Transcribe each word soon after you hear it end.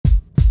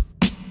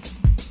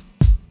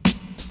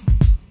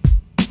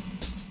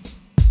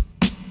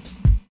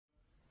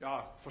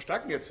Ja,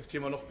 verstärken jetzt das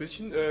Thema noch ein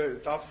bisschen.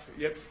 Darf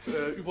jetzt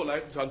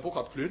überleiten zu Herrn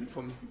Burkhard Klöden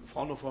vom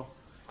Fraunhofer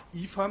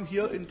IFAM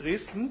hier in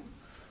Dresden.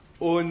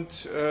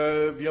 Und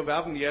wir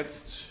werden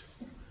jetzt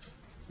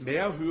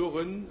mehr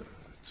hören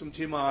zum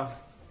Thema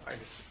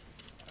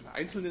einer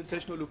einzelnen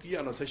Technologie,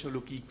 einer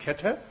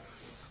Technologiekette,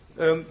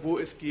 wo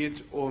es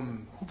geht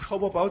um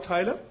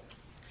Hubschrauberbauteile.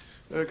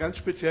 Ganz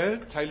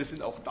speziell, Teile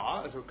sind auch da,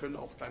 also können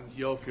auch dann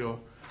hier für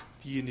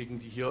diejenigen,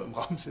 die hier im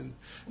Raum sind,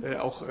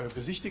 auch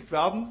besichtigt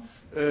werden.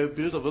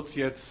 Bilder wird es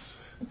jetzt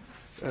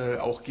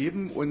auch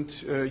geben und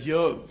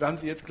hier werden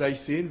Sie jetzt gleich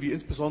sehen, wie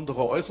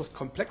insbesondere äußerst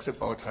komplexe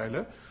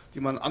Bauteile,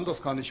 die man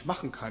anders gar nicht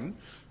machen kann,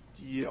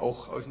 die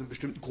auch aus einem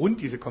bestimmten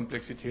Grund diese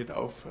Komplexität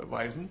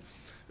aufweisen,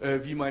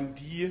 wie man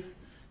die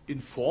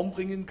in Form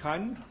bringen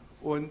kann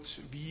und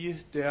wie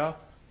der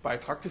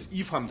Beitrag des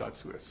IFAM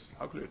dazu ist.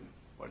 Herr Klöden,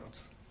 wollen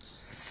uns.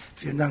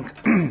 Vielen Dank.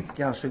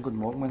 Ja, schönen guten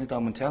Morgen, meine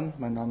Damen und Herren.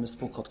 Mein Name ist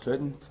Burkhard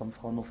Klöden vom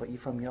Fraunhofer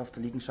IFAM hier auf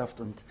der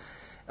Liegenschaft. Und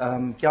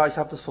ja, ich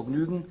habe das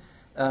Vergnügen,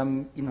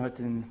 Ihnen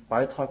heute den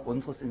Beitrag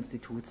unseres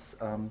Instituts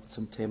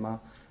zum Thema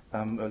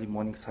Early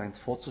Morning Science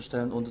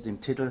vorzustellen unter dem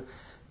Titel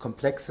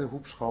Komplexe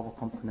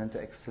Hubschrauberkomponente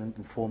exzellent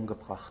in Form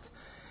gebracht.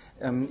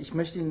 Ich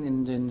möchte Ihnen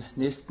in den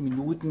nächsten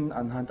Minuten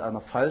anhand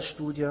einer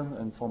Fallstudie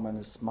in Form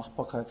eines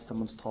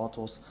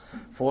Machbarkeitsdemonstrators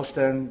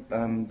vorstellen,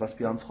 was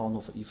wir am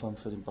Fraunhofer IFAM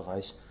für den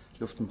Bereich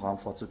Luft- und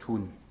Raumfahrt zu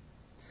tun.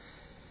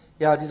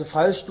 Ja, diese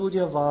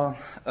Fallstudie war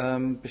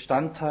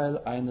Bestandteil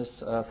eines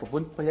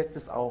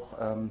Verbundprojektes, auch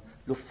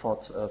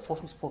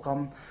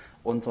Luftfahrtforschungsprogramm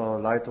unter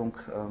Leitung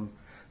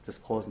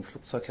des großen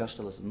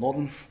Flugzeugherstellers im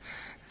Norden,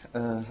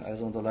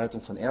 also unter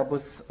Leitung von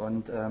Airbus.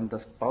 Und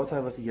das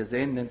Bauteil, was Sie hier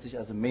sehen, nennt sich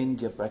also Main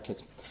Gear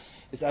Bracket.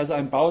 Ist also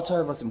ein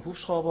Bauteil, was im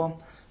Hubschrauber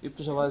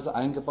üblicherweise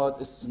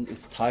eingebaut ist und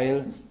ist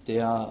Teil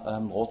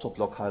der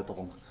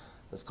Rotorblockhalterung.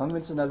 Das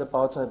konventionelle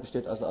Bauteil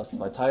besteht also aus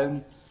zwei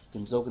Teilen,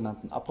 dem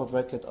sogenannten Upper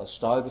Bracket aus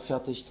Stahl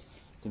gefertigt,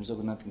 dem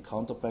sogenannten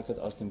Counter Bracket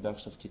aus dem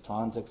Werkstoff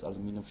Titan, 6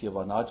 Aluminium, 4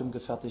 Vanadium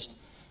gefertigt.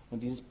 Und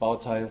dieses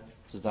Bauteil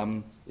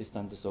zusammen ist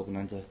dann das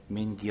sogenannte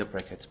Main Gear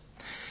Bracket.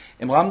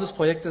 Im Rahmen des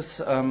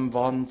Projektes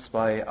waren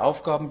zwei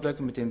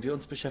Aufgabenblöcke, mit denen wir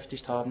uns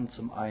beschäftigt haben.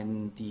 Zum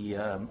einen die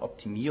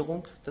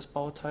Optimierung des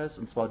Bauteils,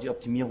 und zwar die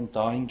Optimierung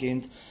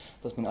dahingehend,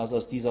 dass man also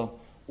aus dieser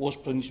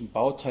ursprünglichen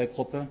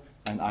Bauteilgruppe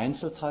ein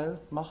Einzelteil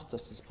macht,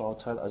 dass das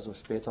Bauteil also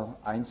später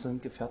einzeln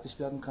gefertigt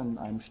werden kann in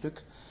einem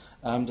Stück.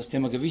 Das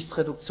Thema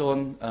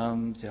Gewichtsreduktion,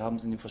 Sie haben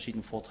es in den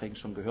verschiedenen Vorträgen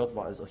schon gehört,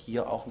 war also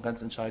hier auch ein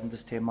ganz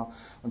entscheidendes Thema,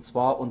 und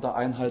zwar unter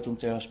Einhaltung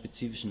der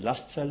spezifischen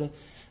Lastfälle.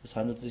 Es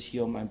handelt sich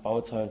hier um ein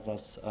Bauteil,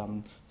 was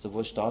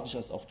sowohl statisch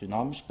als auch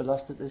dynamisch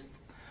belastet ist,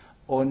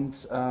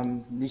 und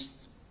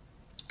nicht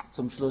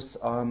zum Schluss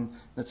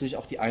natürlich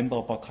auch die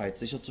Einbaubarkeit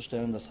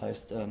sicherzustellen. Das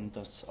heißt,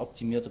 das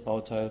optimierte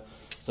Bauteil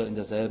soll in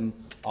derselben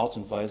Art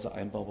und Weise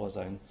einbaubar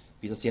sein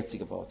wie das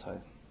jetzige Bauteil.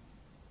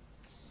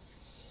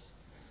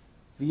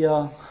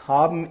 Wir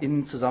haben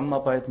in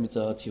Zusammenarbeit mit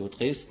der TU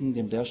Dresden,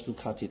 dem Lehrstuhl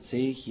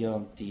KTC,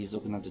 hier die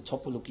sogenannte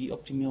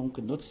Topologieoptimierung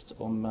genutzt,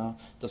 um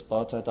das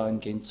Bauteil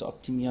dahingehend zu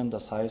optimieren.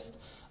 Das heißt,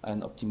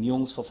 ein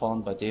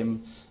Optimierungsverfahren, bei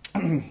dem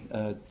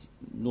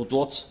nur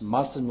dort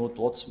Masse, nur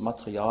dort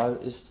Material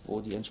ist,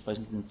 wo die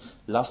entsprechenden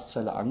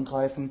Lastfälle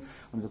angreifen.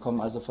 Und wir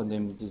kommen also von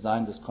dem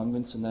Design des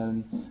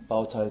konventionellen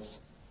Bauteils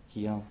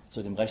hier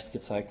zu dem rechts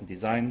gezeigten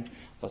Design,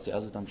 was Sie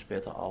also dann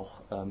später auch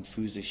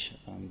physisch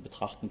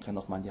betrachten können,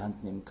 auch mal in die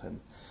Hand nehmen können.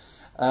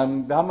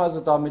 Wir haben also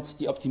damit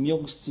die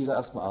Optimierungsziele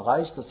erstmal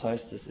erreicht. Das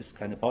heißt, es ist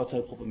keine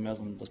Bauteilgruppe mehr,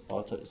 sondern das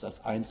Bauteil ist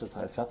als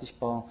Einzelteil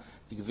fertigbar.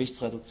 Die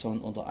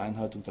Gewichtsreduktion unter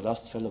Einhaltung der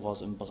Lastfälle war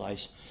so im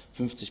Bereich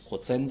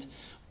 50%.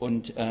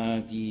 Und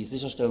die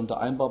Sicherstellung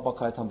der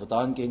Einbaubarkeit haben wir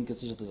dahingehend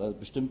gesichert, dass also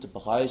bestimmte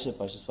Bereiche,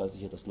 beispielsweise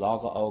hier das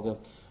Lagerauge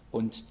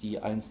und die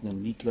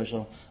einzelnen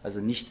Lieglöcher, also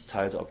nicht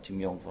Teil der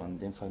Optimierung waren, in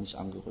dem Fall nicht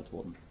angerührt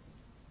wurden.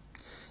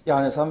 Ja,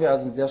 und jetzt haben wir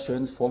also ein sehr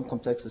schönes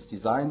formkomplexes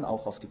Design,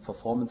 auch auf die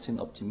Performance hin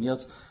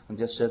optimiert. Und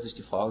jetzt stellt sich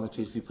die Frage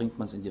natürlich, wie bringt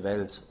man es in die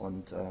Welt?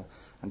 Und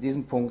an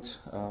diesem Punkt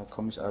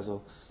komme ich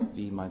also,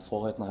 wie mein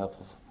Vorredner,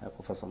 Herr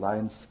Professor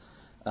Leins,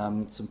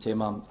 zum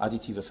Thema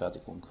additive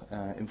Fertigung.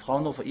 Im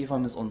Fraunhofer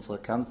IFAM ist unsere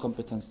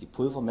Kernkompetenz die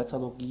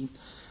Pulvermetallurgie.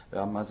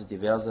 Wir haben also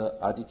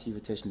diverse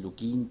additive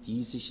Technologien,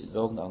 die sich in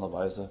irgendeiner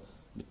Weise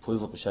mit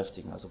Pulver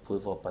beschäftigen, also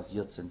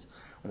pulverbasiert sind.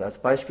 Und als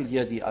Beispiel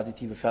hier die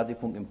additive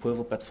Fertigung im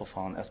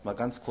Pulverbettverfahren. Erstmal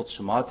ganz kurz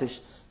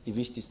schematisch die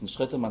wichtigsten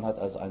Schritte. Man hat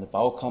also eine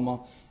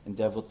Baukammer, in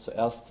der wird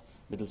zuerst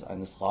mittels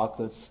eines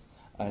Rakels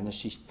eine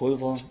Schicht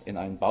Pulver in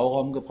einen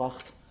Bauraum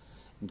gebracht.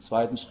 Im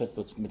zweiten Schritt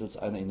wird mittels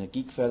einer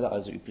Energiequelle,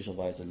 also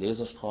üblicherweise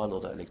Laserstrahl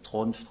oder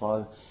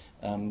Elektronenstrahl,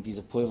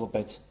 diese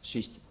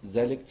Pulverbettschicht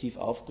selektiv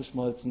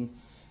aufgeschmolzen,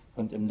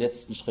 und im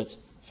letzten Schritt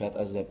fährt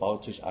also der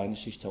Bautisch eine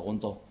Schicht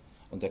herunter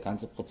und der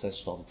ganze Prozess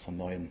startet von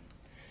neuem.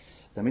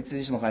 Damit Sie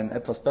sich noch ein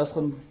etwas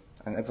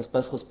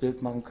besseres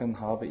Bild machen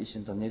können, habe ich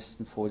in der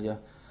nächsten Folie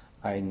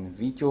ein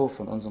Video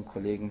von unseren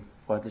Kollegen,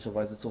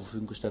 freundlicherweise zur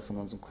Verfügung gestellt von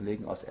unseren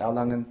Kollegen aus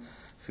Erlangen,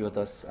 für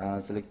das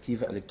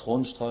selektive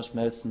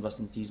Elektronenstrahlschmelzen, was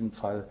in diesem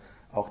Fall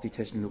auch die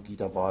Technologie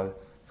der Wahl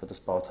für das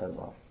Bauteil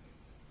war.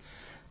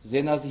 Sie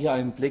sehen also hier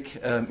einen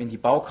Blick in die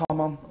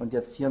Baukammer und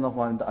jetzt hier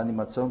nochmal in der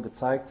Animation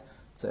gezeigt.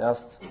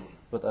 Zuerst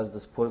wird also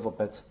das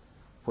Pulverbett,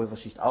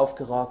 Pulversicht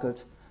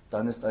aufgerakelt,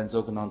 dann ist ein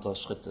sogenannter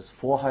Schritt des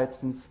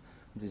Vorheizens.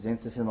 Und Sie sehen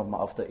es hier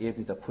nochmal auf der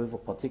Ebene der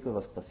Pulverpartikel,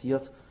 was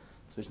passiert.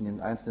 Zwischen den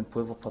einzelnen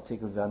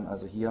Pulverpartikeln werden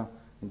also hier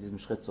in diesem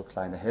Schritt so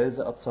kleine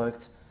Hälse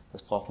erzeugt.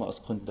 Das braucht man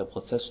aus Gründen der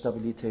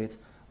Prozessstabilität.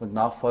 Und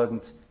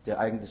nachfolgend der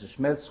eigentliche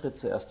Schmelzschritt,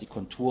 zuerst die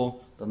Kontur,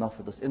 danach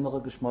wird das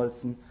Innere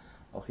geschmolzen.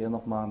 Auch hier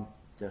nochmal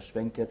der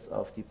Schwenk jetzt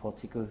auf die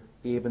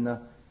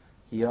Partikelebene.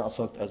 Hier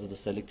erfolgt also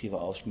das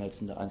selektive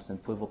Aufschmelzen der einzelnen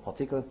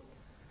Pulverpartikel.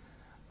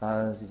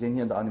 Sie sehen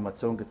hier in der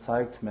Animation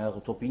gezeigt,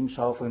 mehrere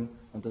Turbinenschaufeln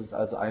und das ist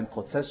also ein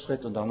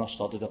Prozessschritt und danach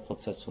startet der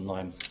Prozess von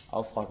neuem.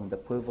 Aufragen der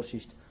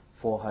Pulversicht,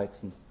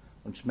 Vorheizen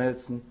und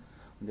Schmelzen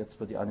und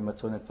jetzt wird die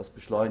Animation etwas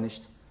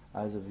beschleunigt,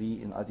 also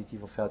wie in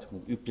additiver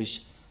Fertigung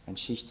üblich, ein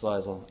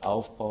schichtweiser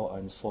Aufbau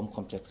eines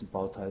formkomplexen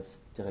Bauteils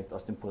direkt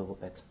aus dem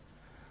Pulverbett.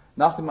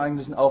 Nach dem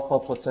eigentlichen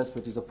Aufbauprozess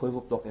wird dieser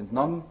Pulverblock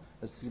entnommen.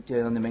 Es gibt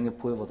hier eine Menge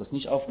Pulver, das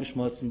nicht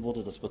aufgeschmolzen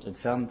wurde, das wird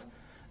entfernt.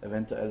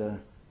 Eventuelle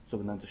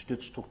sogenannte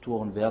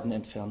Stützstrukturen werden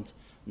entfernt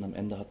und am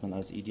Ende hat man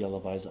also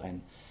idealerweise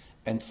ein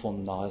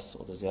endformnahes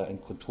oder sehr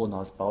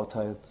endkonturnahes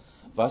Bauteil,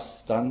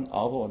 was dann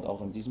aber, und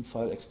auch in diesem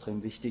Fall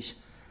extrem wichtig,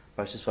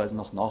 beispielsweise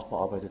noch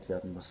nachbearbeitet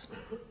werden muss.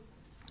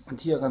 Und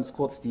hier ganz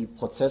kurz die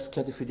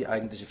Prozesskette für die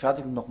eigentliche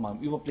Fertigung nochmal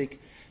im Überblick.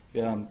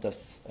 Wir haben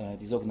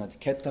die sogenannte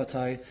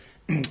CAD-Datei,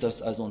 das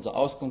ist also unser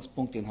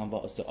Ausgangspunkt, den haben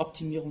wir aus der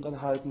Optimierung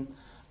erhalten.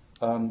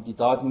 Die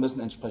Daten müssen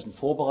entsprechend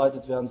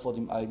vorbereitet werden vor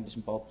dem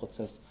eigentlichen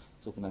Bauprozess.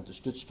 Sogenannte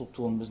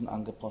Stützstrukturen müssen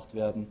angebracht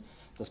werden.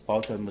 Das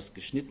Bauteil muss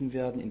geschnitten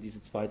werden in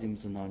diese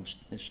zweidimensionalen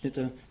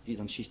Schnitte, die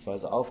dann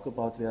schichtweise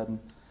aufgebaut werden.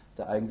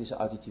 Der eigentliche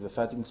additive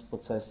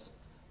Fertigungsprozess,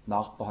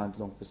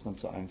 Nachbehandlung, bis man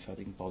zu einem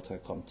fertigen Bauteil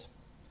kommt.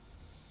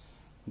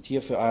 Und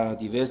hier für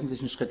die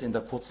wesentlichen Schritte in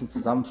der kurzen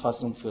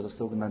Zusammenfassung für das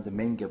sogenannte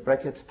Main Gear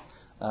Bracket.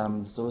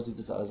 So sieht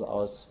es also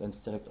aus, wenn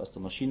es direkt aus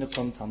der Maschine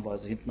kommt, haben wir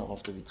also hinten auch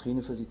auf der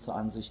Vitrine für Sie zur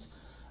Ansicht.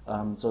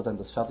 So dann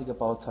das fertige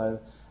Bauteil.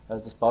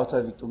 Also das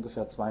Bauteil wiegt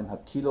ungefähr 2,5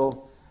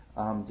 Kilo.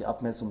 Die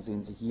Abmessung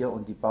sehen Sie hier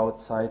und die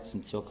Bauzeit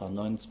sind ca.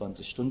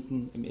 29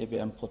 Stunden im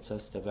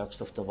EBM-Prozess. Der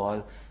Werkstoff der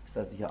Wahl ist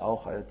also hier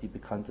auch die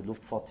bekannte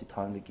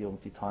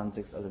Luftfahrt-Titanlegierung Titan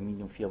 6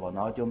 Aluminium 4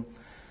 Vanadium.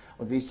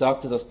 Und wie ich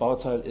sagte, das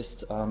Bauteil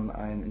ist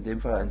in dem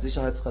Fall ein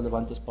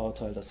sicherheitsrelevantes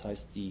Bauteil, das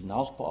heißt die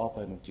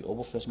Nachbearbeitung, die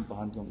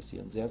Oberflächenbehandlung ist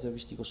hier ein sehr, sehr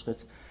wichtiger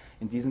Schritt.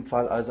 In diesem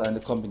Fall also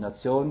eine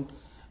Kombination,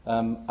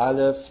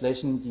 alle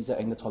Flächen, die sehr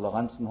enge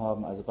Toleranzen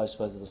haben, also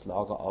beispielsweise das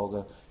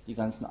Lagerauge, die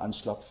ganzen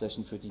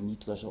Anschlagflächen für die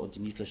Nietlöcher und die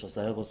Nietlöcher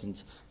selber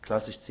sind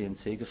klassisch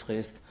CNC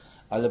gefräst.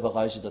 Alle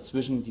Bereiche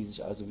dazwischen, die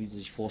sich also, wie Sie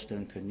sich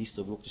vorstellen können, nicht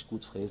so wirklich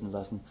gut fräsen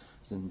lassen,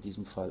 sind in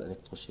diesem Fall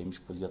elektrochemisch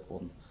poliert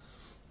worden.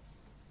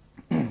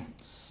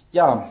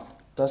 Ja,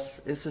 das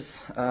ist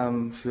es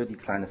für die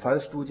kleine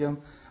Fallstudie.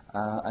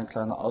 Ein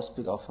kleiner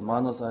Ausblick auch von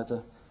meiner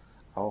Seite.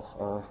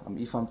 Auch am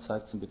IFAM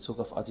zeigt es in Bezug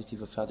auf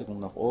additive Fertigung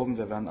nach oben.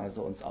 Wir werden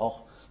also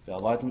wir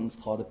erweitern uns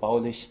gerade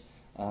baulich,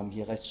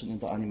 hier rechts schon in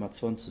der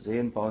Animation zu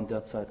sehen, bauen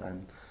derzeit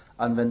ein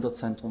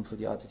Anwenderzentrum für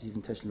die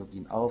additiven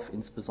Technologien auf,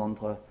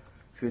 insbesondere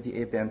für die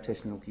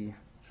EBM-Technologie.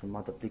 Schon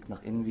mal der Blick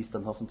nach innen, wie es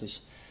dann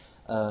hoffentlich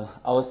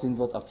aussehen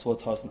wird. Ab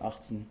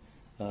 2018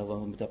 wollen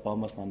wir mit der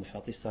Baumaßnahme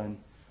fertig sein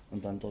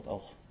und dann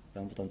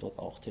werden wir dann dort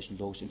auch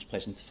technologisch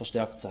entsprechend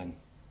verstärkt sein.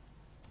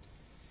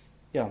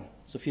 Ja,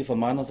 so viel von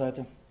meiner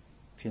Seite.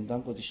 Vielen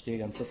Dank und ich stehe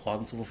gern für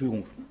Fragen zur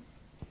Verfügung.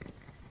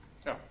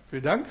 Ja,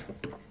 vielen Dank.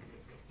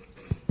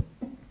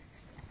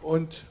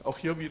 Und auch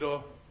hier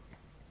wieder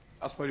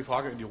erstmal die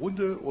Frage in die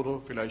Runde oder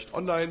vielleicht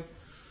online,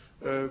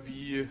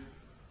 wie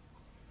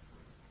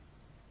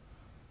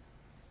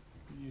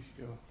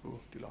hier so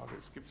die Lage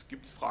ist.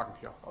 Gibt es Fragen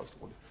hier aus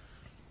der Runde?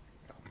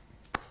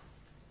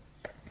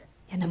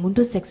 Jana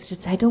Mundus, Sächsische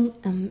Zeitung.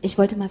 Ich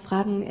wollte mal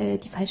fragen,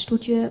 die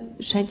Fallstudie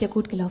scheint ja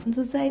gut gelaufen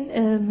zu sein.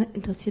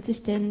 Interessiert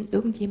sich denn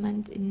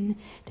irgendjemand in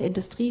der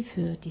Industrie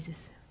für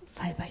dieses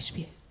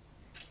Fallbeispiel?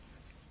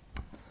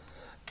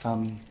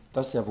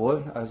 Das sehr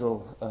wohl.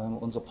 Also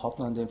unser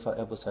Partner, in dem Fall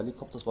Airbus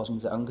Helicopters, war schon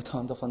sehr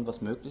angetan davon,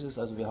 was möglich ist.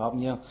 Also wir haben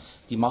hier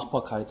die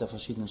Machbarkeit der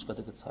verschiedenen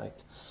Schritte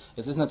gezeigt.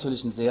 Es ist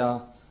natürlich ein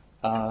sehr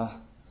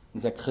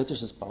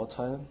kritisches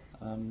Bauteil,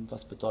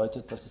 was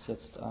bedeutet, dass es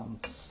jetzt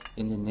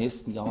in den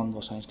nächsten Jahren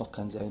wahrscheinlich noch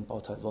kein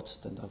Serienbauteil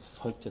wird, denn da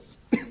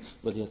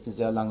würde jetzt eine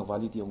sehr lange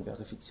Validierung,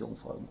 Verifizierung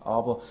folgen.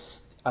 Aber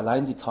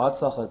allein die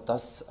Tatsache,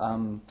 dass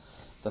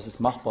es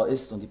machbar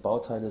ist und die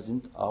Bauteile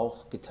sind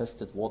auch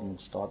getestet worden,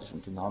 statisch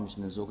und dynamisch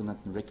in dem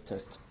sogenannten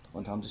RIG-Test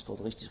und haben sich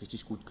dort richtig,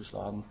 richtig gut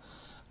geschlagen,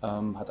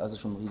 hat also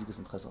schon ein riesiges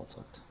Interesse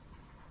erzeugt.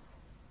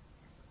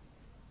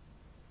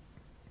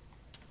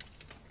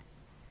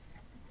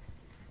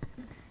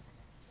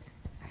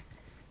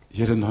 Ich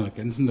hätte noch eine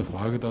ergänzende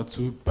Frage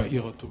dazu. Bei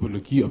Ihrer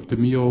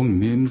Topologieoptimierung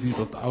nehmen Sie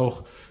dort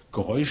auch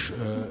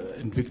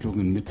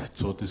Geräuschentwicklungen mit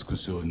zur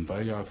Diskussion,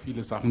 weil ja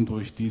viele Sachen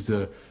durch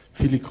diese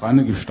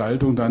filigrane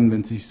Gestaltung dann,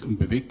 wenn es sich um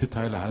bewegte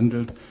Teile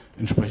handelt,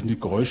 entsprechende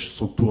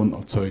Geräuschstrukturen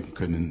erzeugen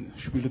können.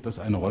 Spielt das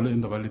eine Rolle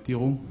in der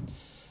Validierung?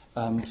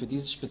 Für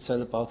dieses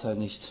spezielle Bauteil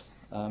nicht.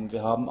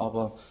 Wir haben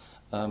aber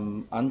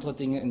andere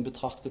Dinge in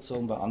Betracht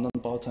gezogen bei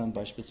anderen Bauteilen,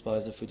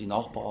 beispielsweise für die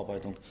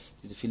Nachbearbeitung.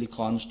 Diese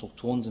filigranen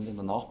Strukturen sind in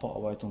der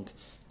Nachbearbeitung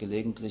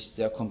gelegentlich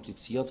sehr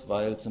kompliziert,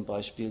 weil zum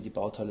Beispiel die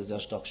Bauteile sehr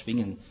stark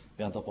schwingen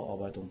während der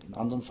Bearbeitung. In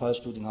anderen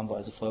Fallstudien haben wir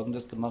also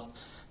Folgendes gemacht,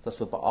 dass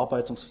wir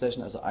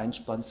Bearbeitungsflächen, also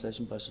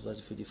Einspannflächen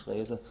beispielsweise für die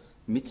Fräse,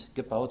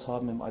 mitgebaut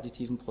haben im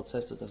additiven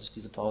Prozess, sodass sich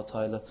diese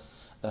Bauteile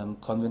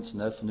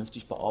konventionell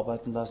vernünftig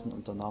bearbeiten lassen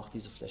und danach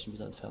diese Flächen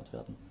wieder entfernt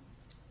werden.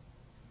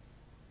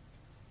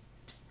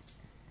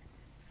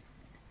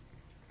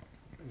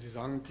 Wenn Sie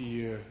sagen,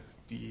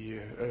 die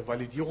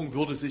Validierung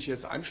würde sich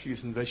jetzt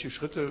anschließen, welche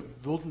Schritte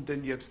würden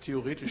denn jetzt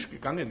theoretisch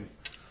gegangen?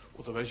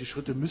 Oder welche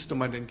Schritte müsste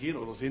man denn gehen?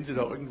 Oder sehen Sie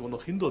da irgendwo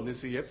noch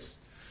Hindernisse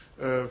jetzt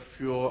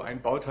für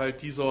ein Bauteil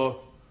dieser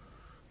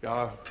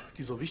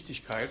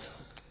Wichtigkeit?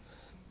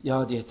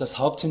 Ja, das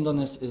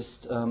Haupthindernis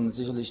ist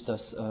sicherlich,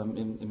 dass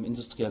im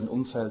industriellen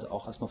Umfeld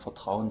auch erstmal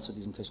Vertrauen zu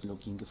diesen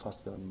Technologien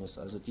gefasst werden muss.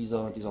 Also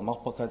dieser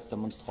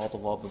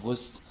Machbarkeitsdemonstrator war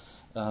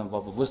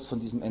bewusst von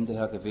diesem Ende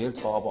her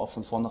gewählt, war aber auch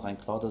von vornherein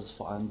klar, dass es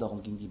vor allem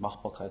darum ging, die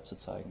Machbarkeit zu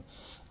zeigen.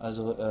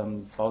 Also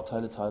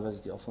Bauteile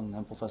teilweise, die auch von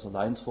Herrn Professor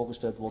Leins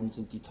vorgestellt worden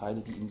sind, die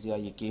Teile, die in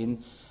Serie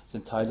gehen,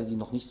 sind Teile, die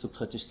noch nicht so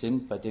kritisch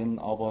sind, bei denen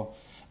aber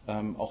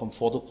auch im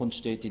Vordergrund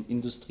steht, den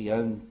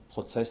industriellen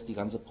Prozess, die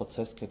ganze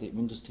Prozesskette im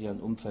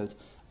industriellen Umfeld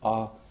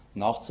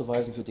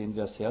nachzuweisen, für den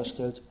wer es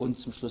herstellt, und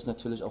zum Schluss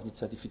natürlich auch eine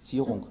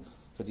Zertifizierung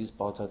für dieses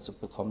Bauteil zu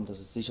bekommen, dass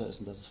es sicher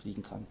ist und dass es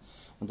fliegen kann.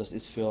 Und das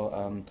ist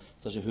für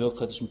solche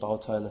höherkritischen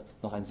Bauteile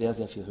noch ein sehr,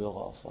 sehr viel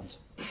höherer Aufwand.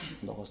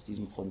 Und auch aus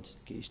diesem Grund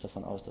gehe ich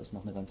davon aus, dass es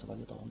noch eine ganze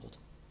Weile dauern wird.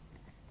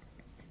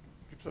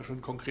 Gibt es da schon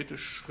konkrete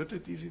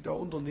Schritte, die Sie da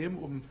unternehmen,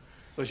 um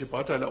solche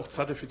Bauteile auch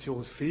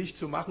zertifizierungsfähig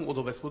zu machen?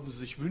 Oder was würden Sie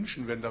sich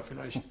wünschen, wenn da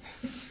vielleicht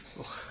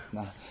noch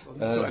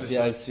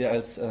wir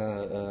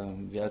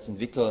als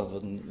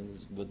Entwickler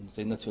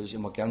sehen natürlich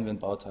immer gern, wenn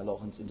Bauteile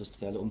auch ins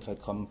industrielle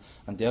Umfeld kommen.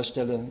 An der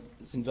Stelle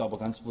sind wir aber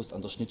ganz bewusst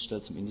an der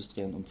Schnittstelle zum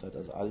industriellen Umfeld.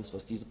 Also alles,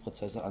 was diese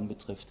Prozesse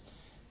anbetrifft,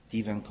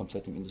 die werden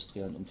komplett im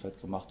industriellen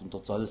Umfeld gemacht und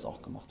dort soll es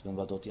auch gemacht werden,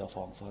 weil dort die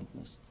Erfahrung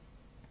vorhanden ist.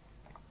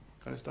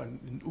 Kann es da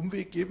einen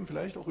Umweg geben,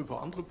 vielleicht auch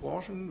über andere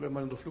Branchen, wenn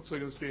man in der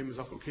Flugzeugindustrie eben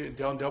sagt, okay, in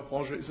der und der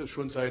Branche ist es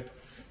schon seit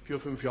 4,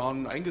 5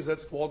 Jahren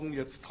eingesetzt worden,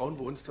 jetzt trauen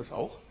wir uns das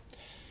auch?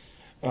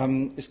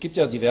 Es gibt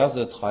ja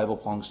diverse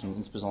Treiberbranchen,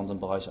 insbesondere im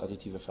Bereich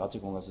additive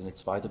Fertigung. Also eine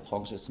zweite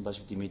Branche ist zum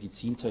Beispiel die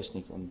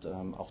Medizintechnik und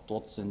auch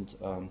dort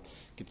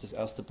gibt es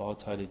erste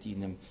Bauteile, die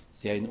in einem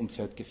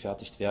Serienumfeld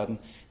gefertigt werden,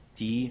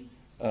 die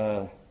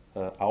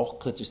auch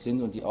kritisch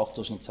sind und die auch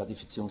durch einen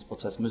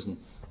Zertifizierungsprozess müssen.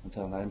 Und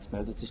Herr Leins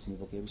meldet sich, den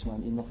übergebe ich mal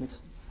an ihn noch mit.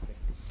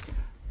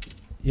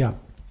 Ja,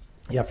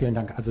 vielen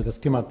Dank. Also das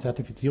Thema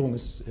Zertifizierung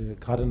ist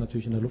gerade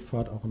natürlich in der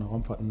Luftfahrt, auch in der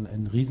Raumfahrt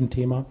ein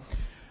Riesenthema.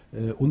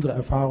 Unsere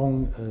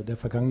Erfahrung der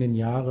vergangenen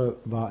Jahre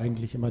war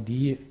eigentlich immer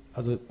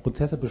also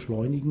Prozesse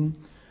beschleunigen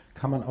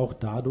kann man auch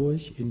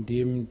dadurch,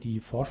 indem die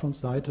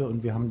Forschungsseite,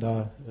 und wir haben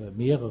da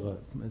mehrere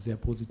sehr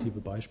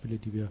positive Beispiele,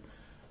 die wir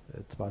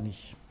zwar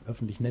nicht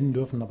öffentlich nennen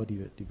dürfen, aber die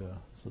wir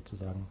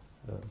sozusagen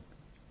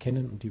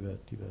kennen und die wir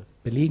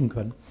belegen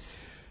können,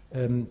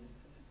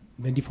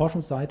 wenn die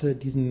Forschungsseite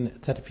diesen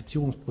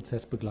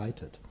Zertifizierungsprozess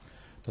begleitet.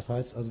 Das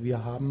heißt also,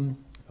 wir haben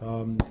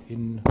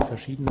in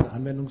verschiedenen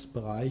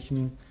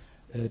Anwendungsbereichen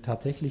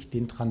tatsächlich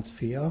den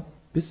Transfer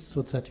bis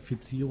zur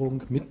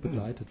Zertifizierung mit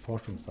begleitet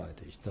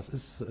forschungsseitig. Das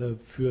ist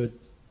für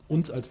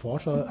uns als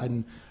Forscher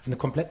eine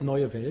komplett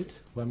neue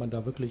Welt, weil man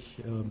da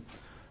wirklich,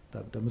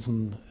 da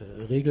müssen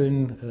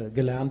Regeln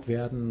gelernt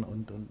werden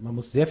und man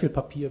muss sehr viel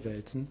Papier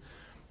wälzen.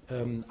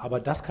 Aber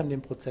das kann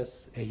den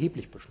Prozess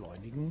erheblich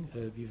beschleunigen,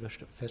 wie wir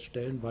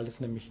feststellen, weil es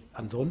nämlich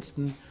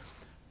ansonsten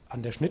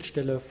an der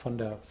Schnittstelle von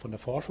der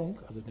Forschung,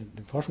 also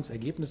den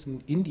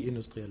Forschungsergebnissen in die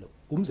industrielle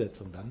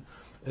Umsetzung dann,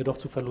 doch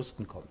zu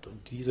Verlusten kommt.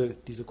 Und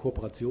diese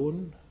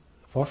Kooperation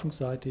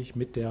forschungsseitig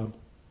mit der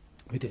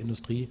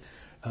Industrie,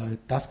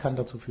 das kann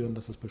dazu führen,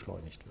 dass es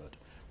beschleunigt wird.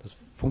 Das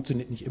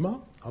funktioniert nicht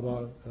immer,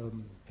 aber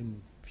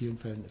in vielen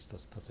Fällen ist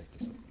das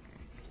tatsächlich so.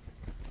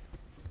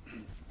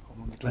 Auch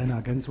noch eine kleine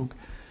Ergänzung.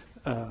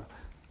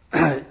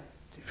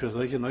 Für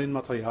solche neuen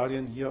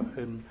Materialien hier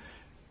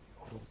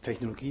oder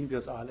Technologien wie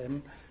das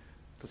ALM,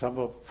 das haben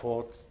wir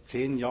vor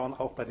 10 Jahren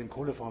auch bei den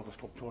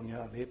Kohlefaserstrukturen hier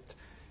erlebt,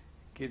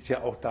 geht es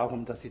ja auch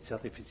darum, dass die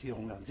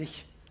Zertifizierung an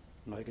sich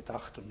neu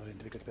gedacht und neu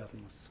entwickelt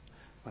werden muss.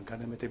 Man kann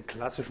ja mit dem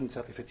klassischen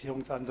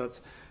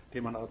Zertifizierungsansatz,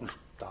 den man aus dem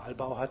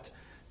Stahlbau hat,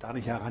 da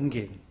nicht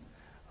herangehen.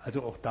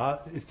 Also auch da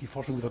ist die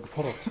Forschung wieder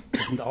gefordert.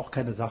 Das sind auch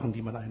keine Sachen,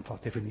 die man einfach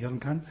definieren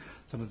kann,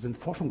 sondern es sind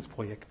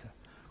Forschungsprojekte.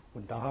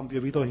 Und da haben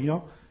wir wieder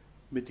hier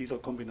mit dieser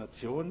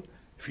Kombination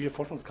viel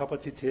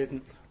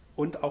Forschungskapazitäten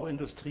und auch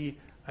Industrie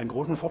einen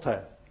großen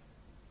Vorteil.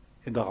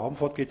 In der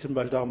Raumfahrt geht es zum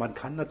Beispiel darum, man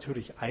kann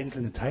natürlich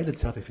einzelne Teile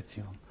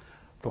zertifizieren.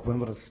 Doch wenn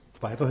wir das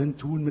weiterhin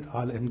tun mit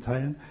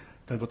ALM-Teilen,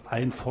 dann wird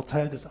ein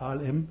Vorteil des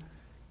ALM,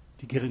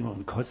 die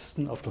geringeren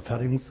Kosten auf der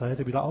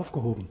Fertigungsseite, wieder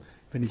aufgehoben,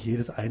 wenn ich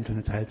jedes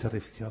einzelne Teil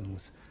zertifizieren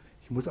muss.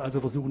 Ich muss also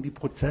versuchen, die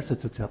Prozesse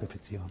zu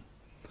zertifizieren.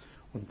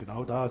 Und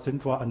genau da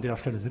sind wir, an der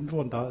Stelle sind wir,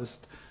 und da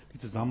ist die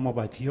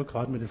Zusammenarbeit hier,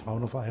 gerade mit den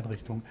Fraunhofer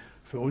Einrichtungen,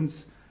 für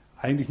uns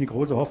eigentlich eine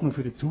große Hoffnung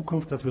für die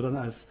Zukunft, dass wir dann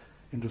als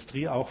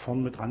Industrie auch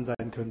vorne mit dran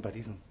sein können bei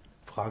diesen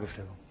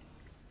Fragestellungen.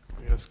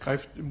 Ja, es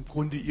greift im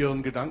Grunde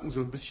Ihren Gedanken so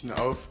ein bisschen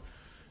auf,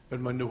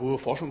 wenn man eine hohe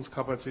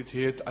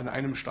Forschungskapazität an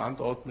einem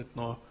Standort mit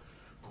einer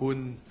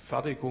hohen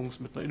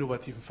mit einer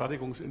innovativen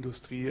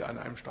Fertigungsindustrie an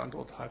einem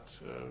Standort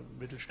hat,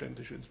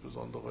 mittelständisch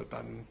insbesondere,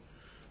 dann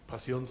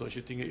passieren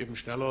solche Dinge eben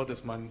schneller,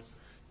 dass man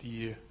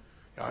die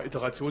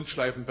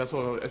Iterationsschleifen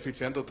besser,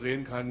 effizienter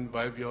drehen kann,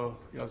 weil wir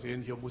ja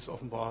sehen, hier muss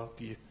offenbar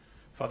die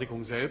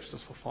Fertigung selbst,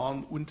 das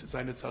Verfahren und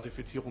seine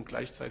Zertifizierung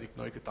gleichzeitig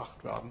neu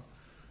gedacht werden,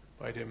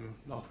 bei dem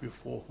nach wie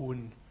vor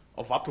hohen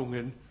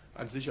Erwartungen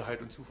an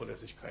Sicherheit und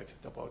Zuverlässigkeit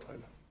der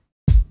Bauteile.